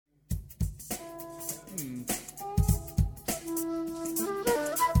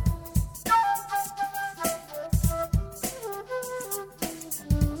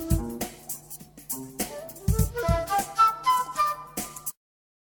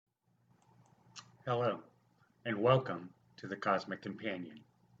Hello, and welcome to the Cosmic Companion.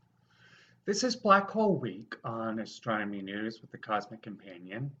 This is Black Hole Week on Astronomy News with the Cosmic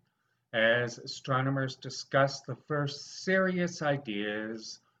Companion, as astronomers discuss the first serious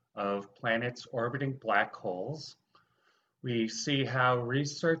ideas of planets orbiting black holes. We see how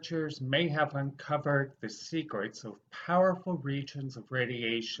researchers may have uncovered the secrets of powerful regions of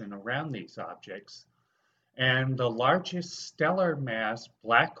radiation around these objects, and the largest stellar mass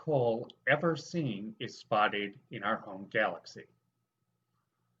black hole ever seen is spotted in our home galaxy.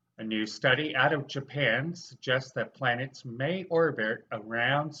 A new study out of Japan suggests that planets may orbit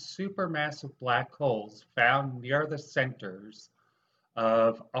around supermassive black holes found near the centers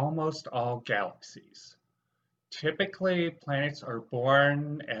of almost all galaxies. Typically, planets are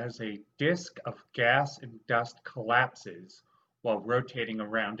born as a disk of gas and dust collapses while rotating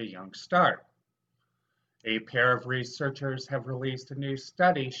around a young star. A pair of researchers have released a new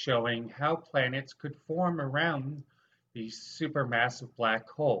study showing how planets could form around these supermassive black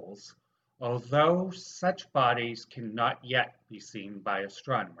holes, although such bodies cannot yet be seen by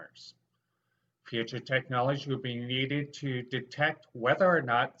astronomers. Future technology will be needed to detect whether or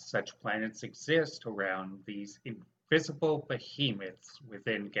not such planets exist around these invisible behemoths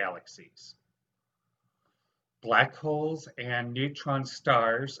within galaxies. Black holes and neutron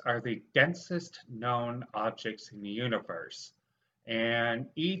stars are the densest known objects in the universe, and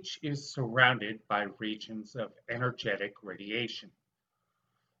each is surrounded by regions of energetic radiation.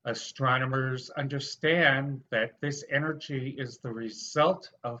 Astronomers understand that this energy is the result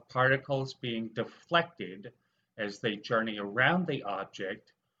of particles being deflected as they journey around the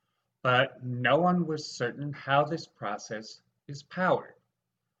object, but no one was certain how this process is powered.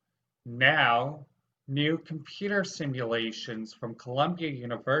 Now, new computer simulations from Columbia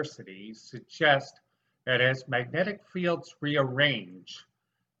University suggest that as magnetic fields rearrange,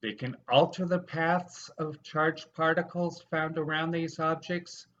 they can alter the paths of charged particles found around these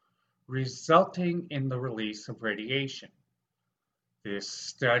objects, resulting in the release of radiation. This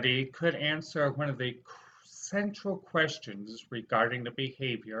study could answer one of the central questions regarding the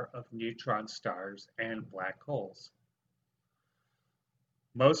behavior of neutron stars and black holes.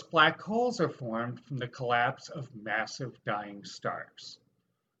 Most black holes are formed from the collapse of massive dying stars.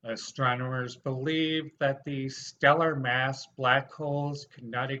 Astronomers believe that the stellar mass black holes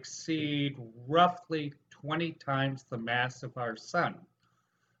cannot exceed roughly 20 times the mass of our Sun,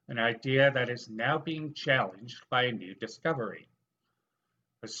 an idea that is now being challenged by a new discovery.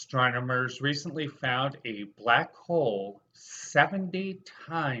 Astronomers recently found a black hole 70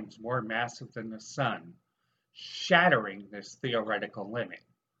 times more massive than the Sun, shattering this theoretical limit.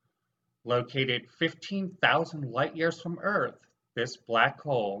 Located 15,000 light years from Earth, this black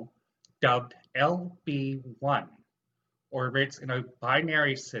hole, dubbed LB1, orbits in a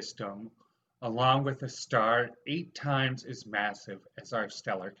binary system along with a star 8 times as massive as our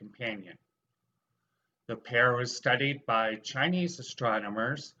stellar companion. The pair was studied by Chinese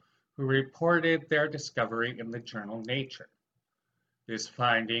astronomers who reported their discovery in the journal Nature. This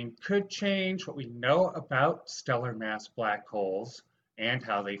finding could change what we know about stellar mass black holes and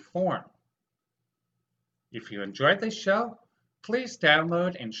how they form. If you enjoyed this show, please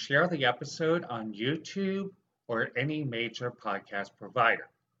download and share the episode on YouTube or any major podcast provider.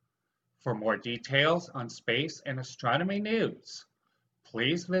 For more details on space and astronomy news,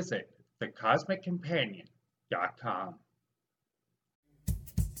 please visit thecosmiccompanion.com.